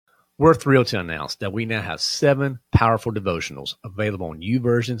We're thrilled to announce that we now have 7 powerful devotionals available on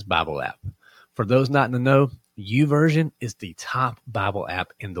YouVersion's Bible app. For those not in the know, YouVersion is the top Bible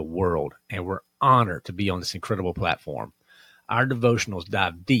app in the world, and we're honored to be on this incredible platform. Our devotionals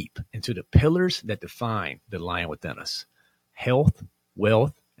dive deep into the pillars that define the lion within us: health,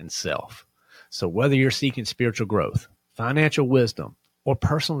 wealth, and self. So whether you're seeking spiritual growth, financial wisdom, or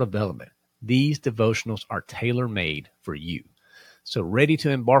personal development, these devotionals are tailor-made for you. So ready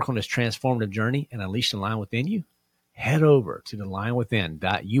to embark on this transformative journey and unleash the lion within you? Head over to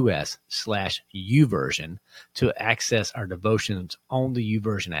thelionwithin.us/YouVersion to access our devotions on the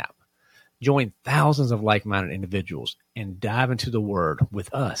YouVersion app. Join thousands of like-minded individuals and dive into the Word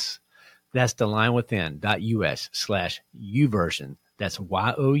with us. That's thelionwithin.us/YouVersion. That's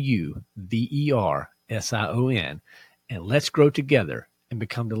YOUVERSION. And let's grow together and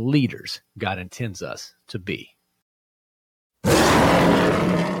become the leaders God intends us to be.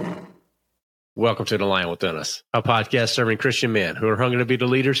 Welcome to The Lion Within Us, a podcast serving Christian men who are hungry to be the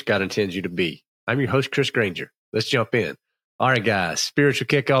leaders God intends you to be. I'm your host, Chris Granger. Let's jump in. All right, guys, spiritual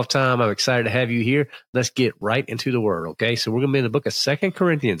kickoff time. I'm excited to have you here. Let's get right into the Word, okay? So we're going to be in the book of 2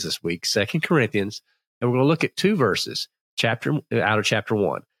 Corinthians this week, 2 Corinthians, and we're going to look at 2 verses out of chapter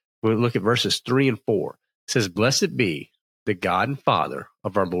 1. We're going to look at verses 3 and 4. It says, "Blessed be the God and Father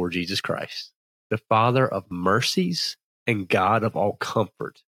of our Lord Jesus Christ, the Father of mercies and God of all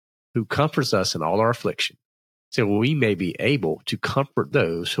comfort, who comforts us in all our affliction, so we may be able to comfort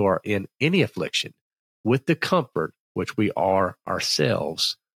those who are in any affliction with the comfort which we are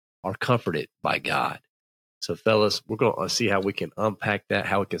ourselves are comforted by God." So, fellas, we're going to see how we can unpack that,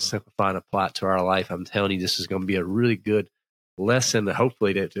 how we can simplify and apply it to our life. I'm telling you, this is going to be a really good lesson that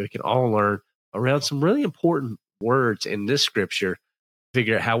hopefully that we can all learn around some really important words in this scripture,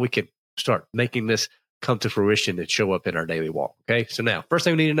 figure out how we can start making this come to fruition and show up in our daily walk. Okay. So now, first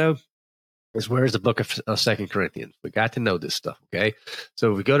thing we need to know is where's the book of 2 Corinthians? We got to know this stuff. Okay.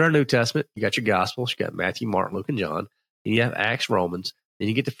 So if we go to our New Testament, you got your Gospels, you got Matthew, Mark, Luke, and John, and you have Acts, Romans, then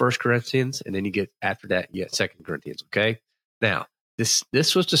you get to 1 Corinthians, and then you get, after that, you get 2 Corinthians. Okay. Now, this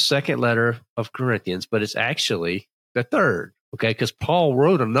was the second letter of Corinthians, but it's actually the third. Okay. Because Paul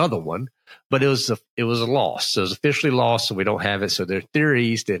wrote another one, but it was a loss. So it's officially lost, so we don't have it. So there are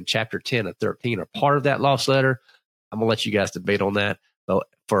theories that in chapter 10 and 13 are part of that lost letter. I'm going to let you guys debate on that. But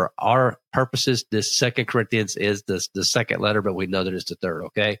for our purposes, this 2 Corinthians is the second letter, but we know that it's the third.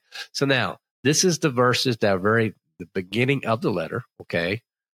 Okay. So now this is the verses that are the beginning of the letter. Okay.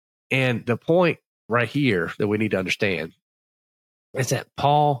 And the point right here that we need to understand is that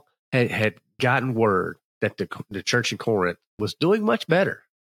Paul had gotten word that the church in Corinth was doing much better,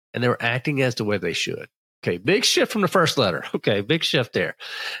 and they were acting as the way they should. Okay, big shift from the first letter. Okay, big shift there.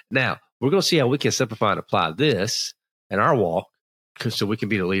 Now, we're going to see how we can simplify and apply this in our walk so we can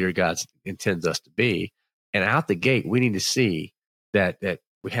be the leader God intends us to be. And out the gate, we need to see that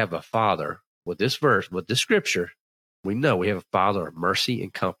we have a Father with this verse, with this scripture. We know we have a Father of mercy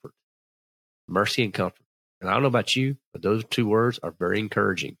and comfort. Mercy and comfort. And I don't know about you, but those 2 words are very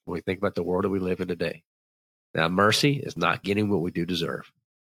encouraging when we think about the world that we live in today. Now, mercy is not getting what we do deserve,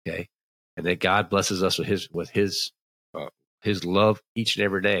 okay? And that God blesses us with his love each and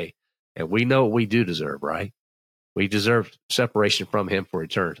every day. And we know what we do deserve, right? We deserve separation from him for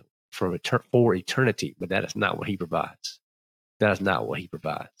eternity, but that is not what he provides. That is not what he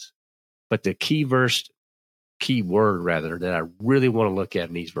provides. But the key word that I really want to look at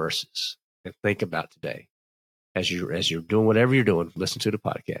in these verses and think about today, as you're doing whatever you're doing, listen to the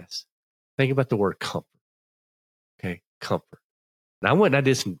podcast, think about the word comfort. Okay, comfort. Now I went and I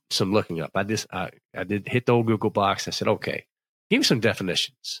did some looking up. I did hit the old Google box. I said, okay, give me some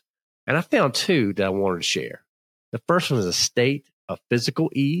definitions. And I found 2 that I wanted to share. The first one is a state of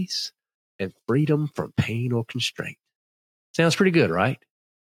physical ease and freedom from pain or constraint. Sounds pretty good, right?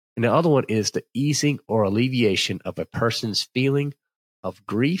 And the other one is the easing or alleviation of a person's feeling of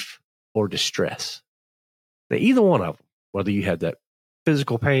grief or distress. Now, either one of them, whether you have that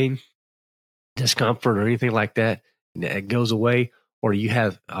physical pain, discomfort, or anything like that, and it goes away, or you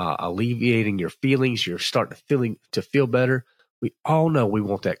have alleviating your feelings, you're starting to feel better. We all know we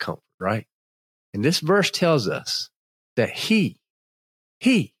want that comfort, right? And this verse tells us that he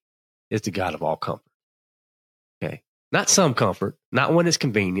is the God of all comfort. Okay. Not some comfort, not when it's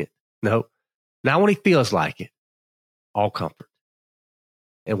convenient. No, not when he feels like it. All comfort.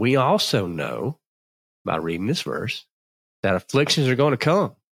 And we also know by reading this verse that afflictions are going to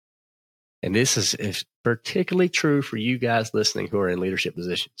come. And this is particularly true for you guys listening who are in leadership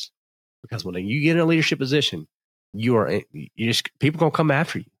positions. Because when you get in a leadership position, people going to come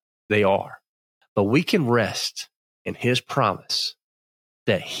after you. They are. But we can rest in his promise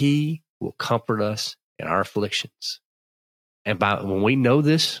that he will comfort us in our afflictions. And when we know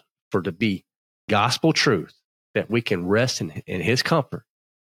this for to be gospel truth, that we can rest in his comfort,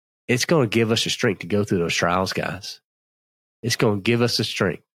 it's going to give us the strength to go through those trials, guys. It's going to give us the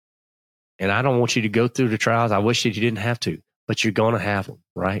strength. And I don't want you to go through the trials. I wish that you didn't have to, but you're going to have them,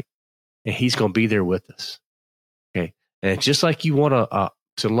 right? And he's going to be there with us. Okay. And it's just like you want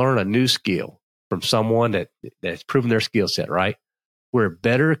to learn a new skill from someone that's proven their skill set, right? We're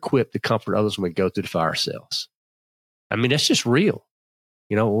better equipped to comfort others when we go through the fire ourselves. I mean, that's just real.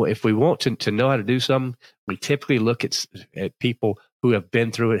 You know, if we want to know how to do something, we typically look at people who have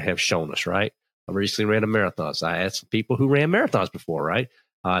been through it, have shown us, right? I recently ran a marathon. So I asked some people who ran marathons before, right?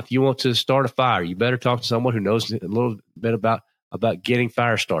 If you want to start a fire, you better talk to someone who knows a little bit about getting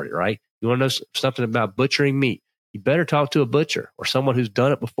fire started, right? You want to know something about butchering meat, you better talk to a butcher or someone who's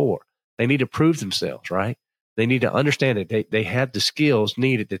done it before. They need to prove themselves, right? They need to understand that they have the skills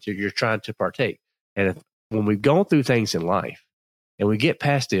needed that you're trying to partake. And when we've gone through things in life and we get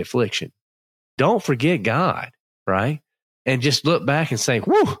past the affliction, don't forget God, right? And just look back and say,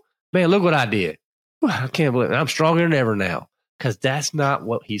 whew, man, look what I did. Whew, I can't believe it. I'm stronger than ever now. Because that's not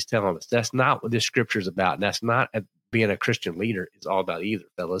what he's telling us. That's not what this scripture is about. And that's not being a Christian leader is all about either,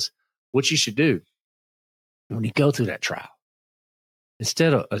 fellas. What you should do when you go through that trial,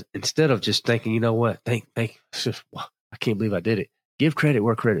 instead of just thinking, you know what, I can't believe I did it. Give credit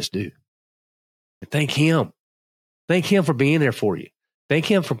where credit's due. And thank him. Thank him for being there for you. Thank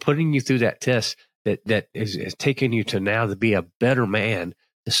him for putting you through that test that is taking you to now to be a better man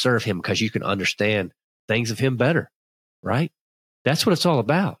to serve him because you can understand things of him better, right? That's what it's all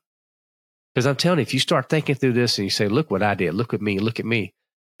about. Because I'm telling you, if you start thinking through this and you say, look what I did, look at me,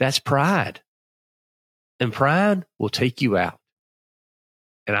 that's pride. And pride will take you out.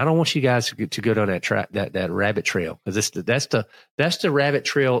 And I don't want you guys to go down that rabbit trail, because that's the rabbit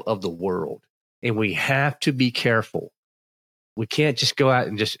trail of the world. And we have to be careful. We can't just go out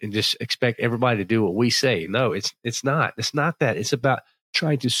and just expect everybody to do what we say. No, it's not. It's not that. It's about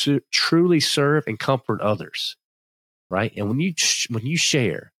trying to truly serve and comfort others. Right. And when you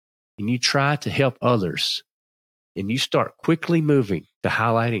share and you try to help others and you start quickly moving to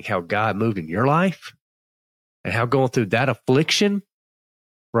highlighting how God moved in your life and how going through that affliction,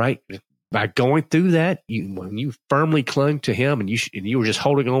 right? By going through that, when you firmly clung to him and you were just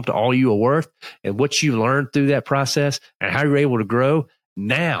holding on to all you were worth and what you learned through that process and how you're able to grow.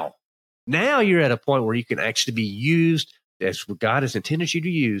 Now you're at a point where you can actually be used as what God has intended you to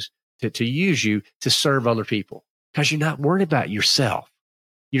use use you to serve other people. Because you're not worried about yourself.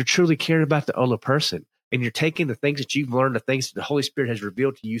 You're truly caring about the other person. And you're taking the things that you've learned, the things that the Holy Spirit has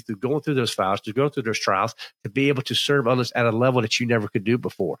revealed to you through going through those files, to go through those trials, to be able to serve others at a level that you never could do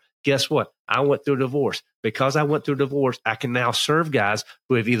before. Guess what? I went through a divorce. Because I went through a divorce, I can now serve guys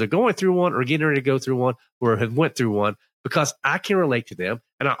who have either going through one or getting ready to go through one or have went through one, because I can relate to them.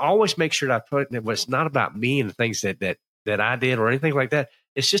 And I always make sure that I put it, it's not about me and the things that I did or anything like that.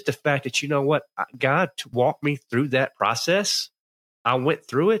 It's just the fact that, you know what, God walked me through that process. I went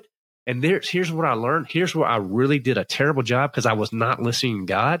through it. And here's what I learned. Here's where I really did a terrible job because I was not listening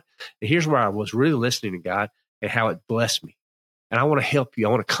to God. And here's where I was really listening to God and how it blessed me. And I want to help you. I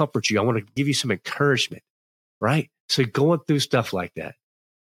want to comfort you. I want to give you some encouragement, right? So going through stuff like that,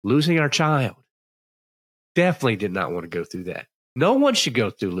 losing our child, definitely did not want to go through that. No one should go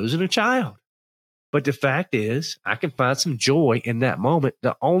through losing a child. But the fact is, I can find some joy in that moment.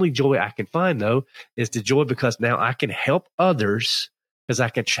 The only joy I can find, though, is the joy because now I can help others, because I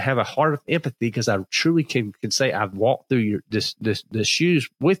can have a heart of empathy, because I truly can say I've walked through this shoes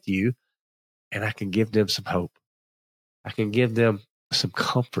with you, and I can give them some hope. I can give them some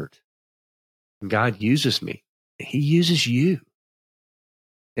comfort. And God uses me. He uses you.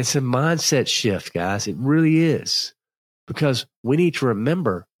 It's a mindset shift, guys. It really is. Because we need to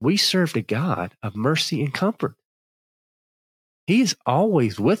remember we serve a God of mercy and comfort. He is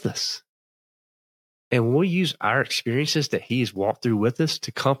always with us. And when we use our experiences that he has walked through with us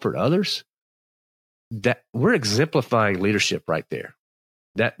to comfort others, that we're exemplifying leadership right there.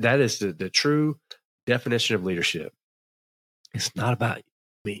 That is the true definition of leadership. It's not about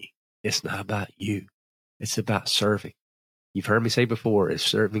me. It's not about you. It's about serving. You've heard me say before, if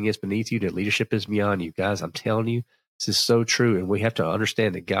serving is beneath you, that leadership is beyond you. Guys, I'm telling you, this is so true. And we have to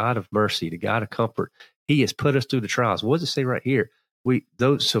understand the God of mercy, the God of comfort. He has put us through the trials. What does it say right here?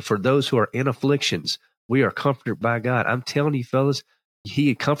 So for those who are in afflictions, we are comforted by God. I'm telling you, fellas,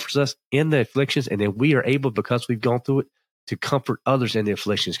 he comforts us in the afflictions, and then we are able, because we've gone through it, to comfort others in the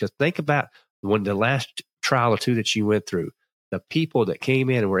afflictions. Because think about when the last trial or two that you went through, the people that came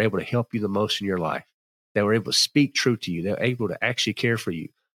in and were able to help you the most in your life. that were able to speak truth to you, they're able to actually care for you,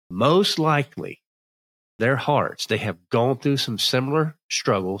 most likely their hearts, they have gone through some similar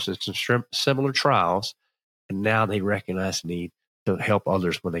struggles and some similar trials, and now they recognize the need to help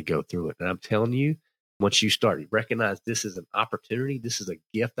others when they go through it. And I'm telling you, once you start to recognize this is an opportunity, this is a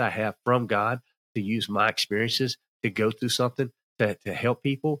gift I have from God to use my experiences to go through something to help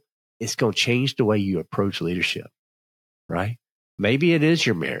people, it's going to change the way you approach leadership, right? Maybe it is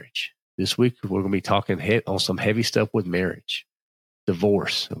your marriage. This week, we're going to be talking on some heavy stuff with marriage,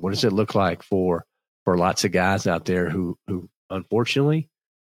 divorce. What does it look like for lots of guys out there who unfortunately,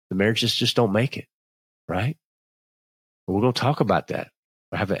 the marriages just don't make it, right? But we're going to talk about that.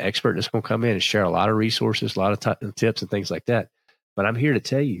 I have an expert that's going to come in and share a lot of resources, a lot of tips and things like that. But I'm here to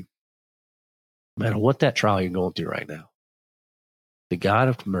tell you, no matter what that trial you're going through right now, the God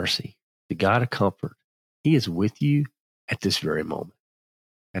of mercy, the God of comfort, he is with you at this very moment.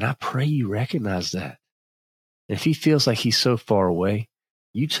 And I pray you recognize that. And if he feels like he's so far away,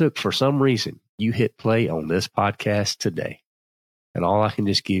 for some reason, you hit play on this podcast today. And all I can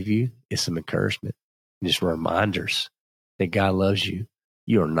just give you is some encouragement and just reminders that God loves you.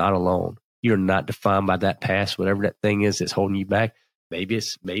 You are not alone. You're not defined by that past, whatever that thing is that's holding you back. Maybe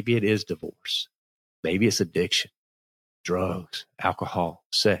it is divorce. Maybe it's addiction, drugs, alcohol,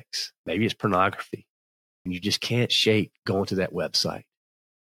 sex. Maybe it's pornography. And you just can't shake going to that website.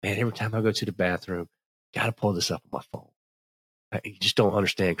 Man, every time I go to the bathroom, got to pull this up on my phone. You just don't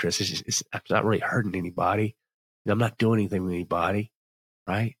understand, Chris. I'm not really hurting anybody. I'm not doing anything with anybody,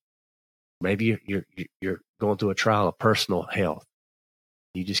 right? Maybe you're going through a trial of personal health.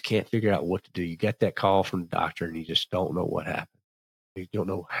 You just can't figure out what to do. You get that call from the doctor and you just don't know what happened. You don't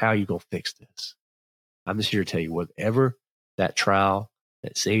know how you're going to fix this. I'm just here to tell you, whatever that trial,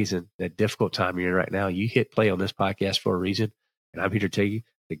 that season, that difficult time you're in right now, you hit play on this podcast for a reason. And I'm here to tell you,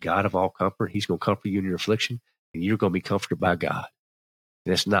 the God of all comfort, he's going to comfort you in your affliction, and you're going to be comforted by God.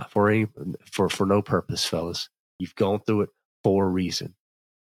 And it's not for no purpose, fellas. You've gone through it for a reason.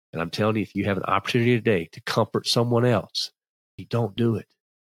 And I'm telling you, if you have an opportunity today to comfort someone else, you don't do it.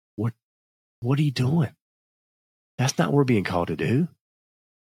 What are you doing? That's not what we're being called to do.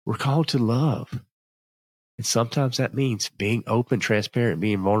 We're called to love. And sometimes that means being open, transparent,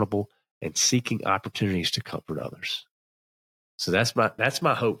 being vulnerable, and seeking opportunities to comfort others. So that's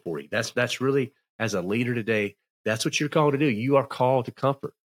my hope for you. That's really, as a leader today, that's what you're called to do. You are called to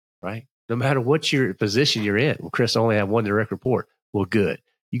comfort, right? No matter what your position you're in. Well, Chris, I only have one direct report. Well, good.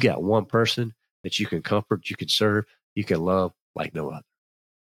 You got one person that you can comfort, you can serve, you can love like no other.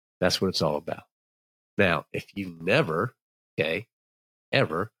 That's what it's all about. Now, if you never,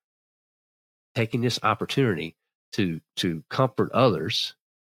 ever taken this opportunity to comfort others,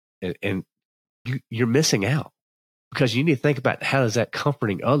 and you're missing out, because you need to think about, how does that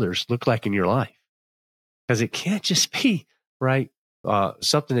comforting others look like in your life? Because it can't just be, right,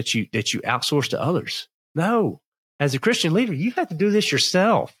 something that you outsource to others. No, as a Christian leader, you have to do this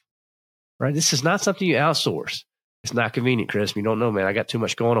yourself, right? This is not something you outsource. It's not convenient, Chris. You don't know, man. I got too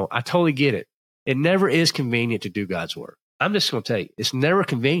much going on. I totally get it. It never is convenient to do God's work. I'm just going to tell you, it's never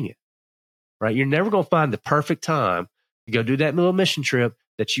convenient, right? You're never going to find the perfect time to go do that little mission trip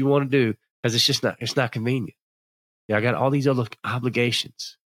that you want to do, because it's not convenient. Yeah, I got all these other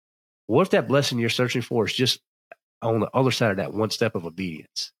obligations. What if that blessing you're searching for is just on the other side of that one step of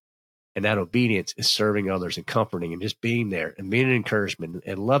obedience? And that obedience is serving others and comforting and just being there and being an encouragement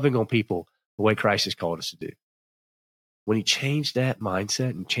and loving on people the way Christ has called us to do. When you change that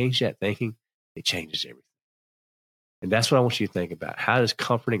mindset and change that thinking, it changes everything. And that's what I want you to think about. How does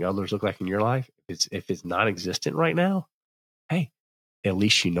comforting others look like in your life? If it's non-existent right now, hey, at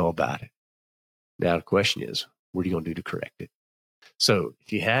least you know about it. Now the question is, what are you going to do to correct it? So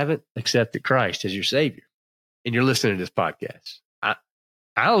if you haven't accepted Christ as your Savior and you're listening to this podcast,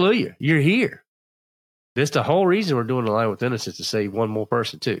 hallelujah, you're here. This the whole reason we're doing the Line Within Us is to save one more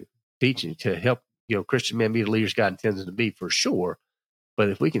person too, teaching to help Christian men be the leaders God intends them to be, for sure. But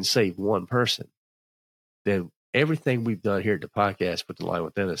if we can save one person, then everything we've done here at the podcast with the Line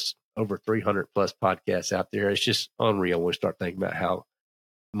Within Us, over 300 plus podcasts out there, it's just unreal when we start thinking about how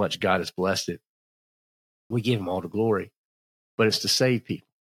much God has blessed it. We give him all the glory, but it's to save people,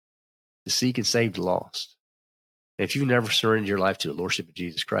 to seek and save the lost. And if you've never surrendered your life to the Lordship of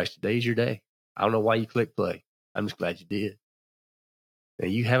Jesus Christ, today is your day. I don't know why you clicked play. I'm just glad you did. Now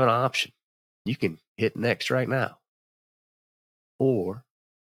you have an option. You can hit next right now, or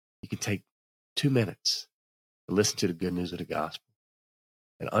you can take 2 minutes to listen to the good news of the gospel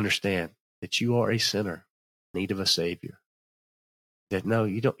and understand that you are a sinner in need of a Savior. That no,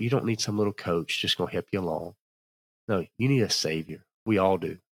 you don't need some little coach just going to help you along. No, you need a Savior. We all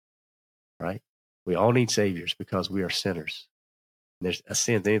do, right? We all need saviors because we are sinners. And there's a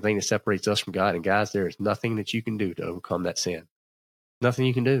sin, anything that separates us from God. And guys, there is nothing that you can do to overcome that sin. Nothing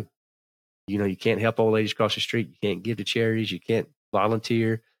you can do. You can't help old ladies across the street. You can't give to charities. You can't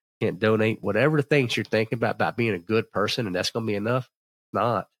volunteer. You can't donate. Whatever the things you're thinking about being a good person, and that's going to be enough,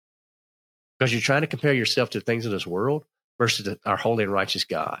 not. Because you're trying to compare yourself to the things of this world versus our holy and righteous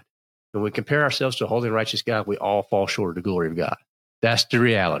God. When we compare ourselves to a holy and righteous God, we all fall short of the glory of God. That's the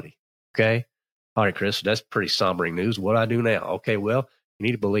reality. Okay? All right, Chris, that's pretty sombering news. What do I do now? Okay, well, you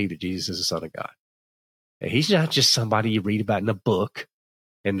need to believe that Jesus is the Son of God. And he's not just somebody you read about in a book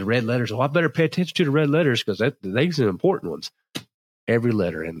and the red letters. Oh, I better pay attention to the red letters because these are the important ones. Every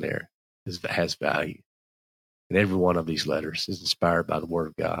letter in there has value. And every one of these letters is inspired by the Word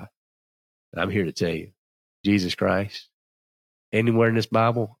of God. And I'm here to tell you, Jesus Christ, anywhere in this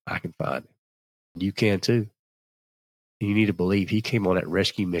Bible, I can find him. You can too. And you need to believe he came on that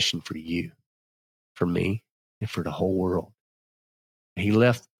rescue mission for you, for me, and for the whole world. And he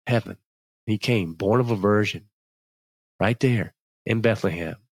left heaven. He came, born of a virgin, right there in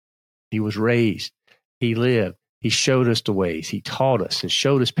Bethlehem. He was raised. He lived. He showed us the ways. He taught us and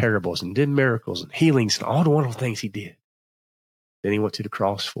showed us parables and did miracles and healings and all the wonderful things he did. Then he went to the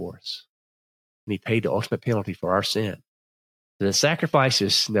cross for us. And he paid the ultimate penalty for our sin. The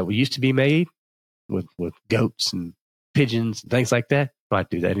sacrifices that we used to be made with goats and pigeons and things like that, we don't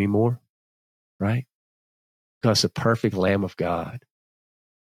do that anymore, right? Because the perfect Lamb of God,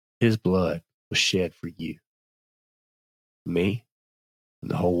 his blood was shed for you, me,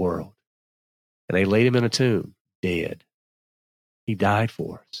 and the whole world. And they laid him in a tomb, dead. He died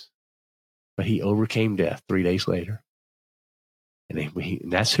for us. But he overcame death 3 days later. And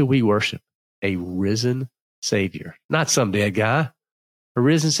that's who we worship, a risen Savior. Not some dead guy, a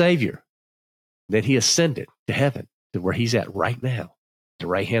risen Savior. Then he ascended to heaven, to where he's at right now, the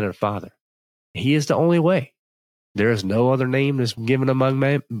right hand of the Father. He is the only way. There is no other name that's given among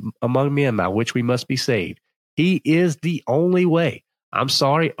men by which we must be saved. He is the only way. I'm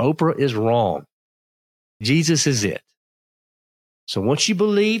sorry, Oprah is wrong. Jesus is it. So once you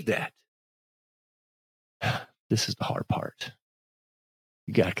believe that, this is the hard part.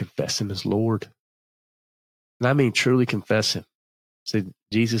 You got to confess him as Lord. And I mean truly confess him. Say,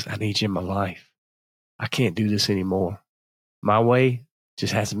 Jesus, I need you in my life. I can't do this anymore. My way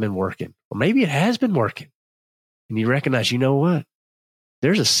just hasn't been working. Or maybe it has been working. And you recognize, you know what?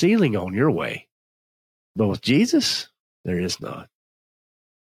 There's a ceiling on your way. But with Jesus, there is none.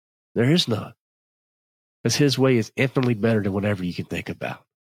 There is none. Because his way is infinitely better than whatever you can think about.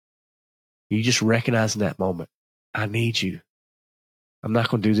 You just recognize in that moment, I need you. I'm not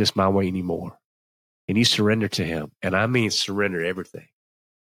going to do this my way anymore. And you surrender to him. And I mean surrender everything.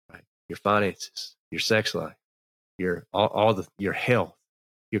 Right? Your finances, your sex life, your health,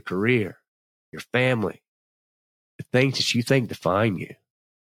 your career, your family, the things that you think define you.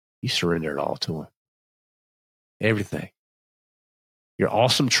 You surrender it all to him. Everything. Your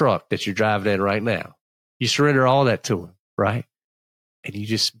awesome truck that you're driving in right now. You surrender all that to him, right? And you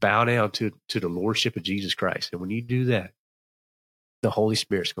just bow down to the lordship of Jesus Christ. And when you do that, the Holy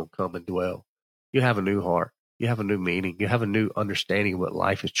Spirit's going to come and dwell. You have a new heart. You have a new meaning. You have a new understanding of what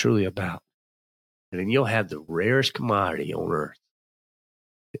life is truly about. And then you'll have the rarest commodity on earth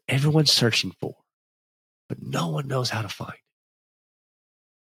that everyone's searching for, but no one knows how to find it.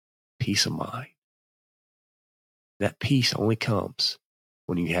 Peace of mind. That peace only comes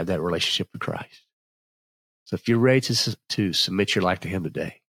when you have that relationship with Christ. So if you're ready to submit your life to him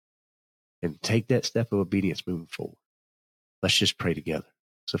today and take that step of obedience moving forward, let's just pray together.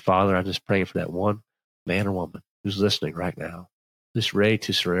 So Father, I'm just praying for that one man or woman who's listening right now, just ready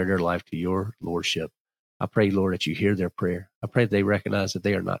to surrender their life to your lordship. I pray, Lord, that you hear their prayer. I pray that they recognize that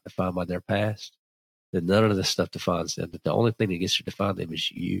they are not defined by their past, that none of this stuff defines them, that the only thing that gets to define them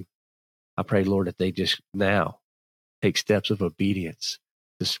is you. I pray, Lord, that they just now take steps of obedience,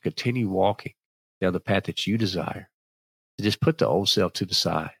 just continue walking down the path that you desire, to just put the old self to the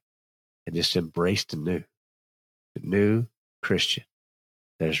side and just embrace the new Christian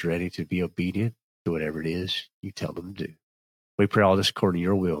that is ready to be obedient to whatever it is you tell them to do. We pray all this according to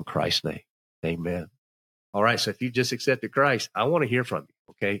your will in Christ's name. Amen. All right, so if you just accepted Christ, I want to hear from you,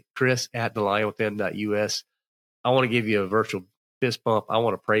 okay? Chris@thelionwithin.us. I want to give you a virtual fist bump. I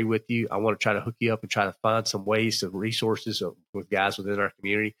want to pray with you. I want to try to hook you up and try to find some ways, some resources with guys within our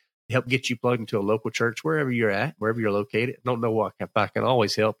community to help get you plugged into a local church, wherever you're at, wherever you're located. I don't know what if I can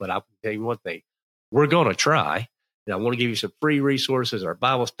always help, but I can tell you one thing. We're going to try, and I want to give you some free resources, our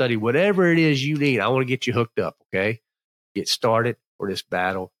Bible study, whatever it is you need. I want to get you hooked up, okay? Get started for this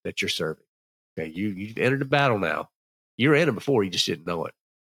battle that you're serving. Okay, you've entered the battle now. You were in it before, you just didn't know it.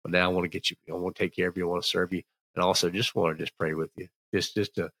 But now I want to get you, I want to take care of you, I want to serve you, and also just want to just pray with you, just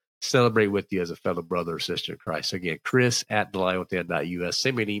to celebrate with you as a fellow brother or sister in Christ. So again, Chris@thelionwithin.us.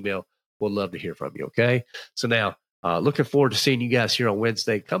 Send me an email. We'll love to hear from you. Okay. So now, looking forward to seeing you guys here on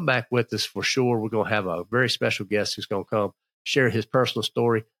Wednesday. Come back with us for sure. We're going to have a very special guest who's going to come share his personal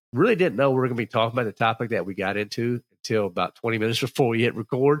story. Really didn't know we were going to be talking about the topic that we got into until about 20 minutes before we hit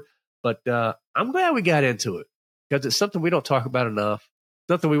record. But I'm glad we got into it because it's something we don't talk about enough.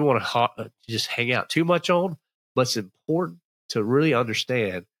 Nothing we want to just hang out too much on, but it's important to really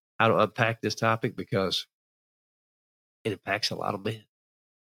understand how to unpack this topic because it impacts a lot of men,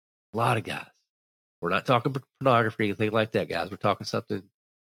 a lot of guys. We're not talking pornography, anything like that, guys. We're talking something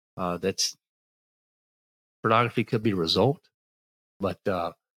that's pornography could be a result, but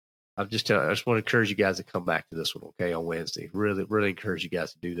I just want to encourage you guys to come back to this one, okay, on Wednesday. Really, really encourage you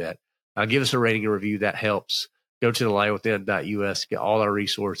guys to do that. Give us a rating and review. That helps. Go to thelionwithin.us, get all our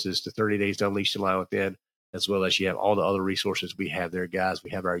resources to 30 Days to Unleash the Lion Within, as well as you have all the other resources we have there, guys.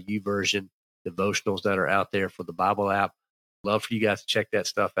 We have our YouVersion devotionals that are out there for the Bible app. Love for you guys to check that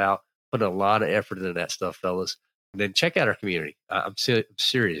stuff out. Put a lot of effort into that stuff, fellas. And then check out our community. I'm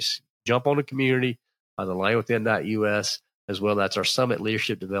serious. Jump on the community on thelionwithin.us, as well. That's our Summit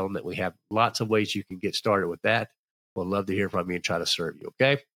Leadership Development. We have lots of ways you can get started with that. We'll love to hear from you and try to serve you,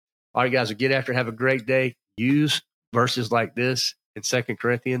 okay? All right, guys, well, get after. Have a great day. Use verses like this in 2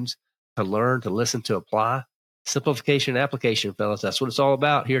 Corinthians to learn, to listen, to apply. Simplification and application, fellas. That's what it's all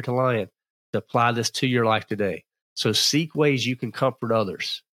about here at the Lion, to apply this to your life today. So seek ways you can comfort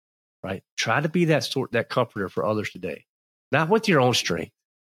others, right? Try to be that comforter for others today. Not with your own strength,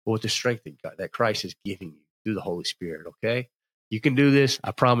 but with the strength that Christ is giving you through the Holy Spirit, okay? You can do this.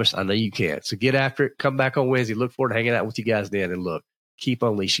 I promise. I know you can. So get after it. Come back on Wednesday. Look forward to hanging out with you guys then. And look, keep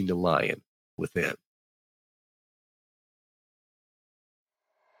unleashing the lion within.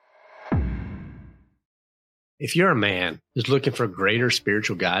 If you're a man who's looking for greater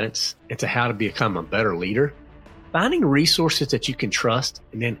spiritual guidance into how to become a better leader, finding resources that you can trust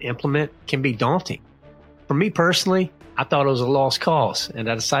and then implement can be daunting. For me personally, I thought it was a lost cause, and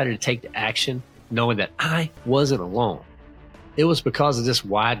I decided to take the action knowing that I wasn't alone. It was because of this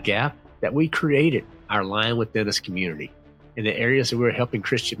wide gap that we created our Lion Within Us community. And the areas that we're helping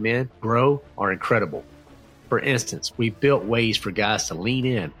Christian men grow are incredible. For instance, we built ways for guys to lean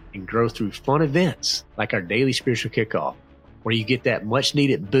in and grow through fun events like our daily spiritual kickoff, where you get that much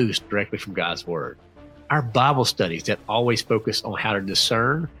needed boost directly from God's Word. Our Bible studies that always focus on how to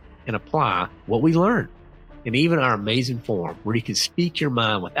discern and apply what we learn. And even our amazing forum where you can speak your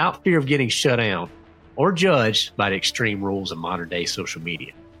mind without fear of getting shut down or judged by the extreme rules of modern day social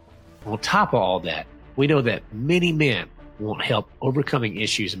media. On top of all that, we know that many men want help overcoming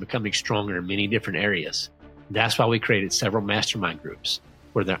issues and becoming stronger in many different areas. That's why we created several mastermind groups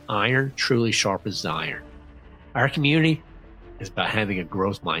where the iron truly sharpens the iron. Our community is about having a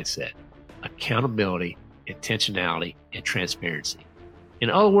growth mindset, accountability, intentionality, and transparency.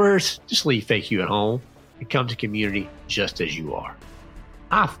 In other words, just leave fake you at home and come to community just as you are.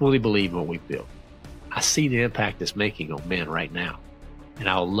 I fully believe in what we've built. I see the impact it's making on men right now, and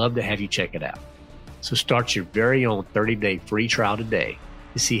I would love to have you check it out. So start your very own 30-day free trial today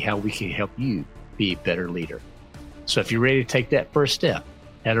to see how we can help you be a better leader. So if you're ready to take that first step,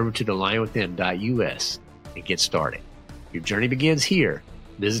 head over to thelionwithin.us and get started. Your journey begins here.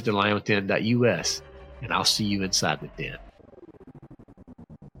 Visit thelionwithin.us, and I'll see you inside the den.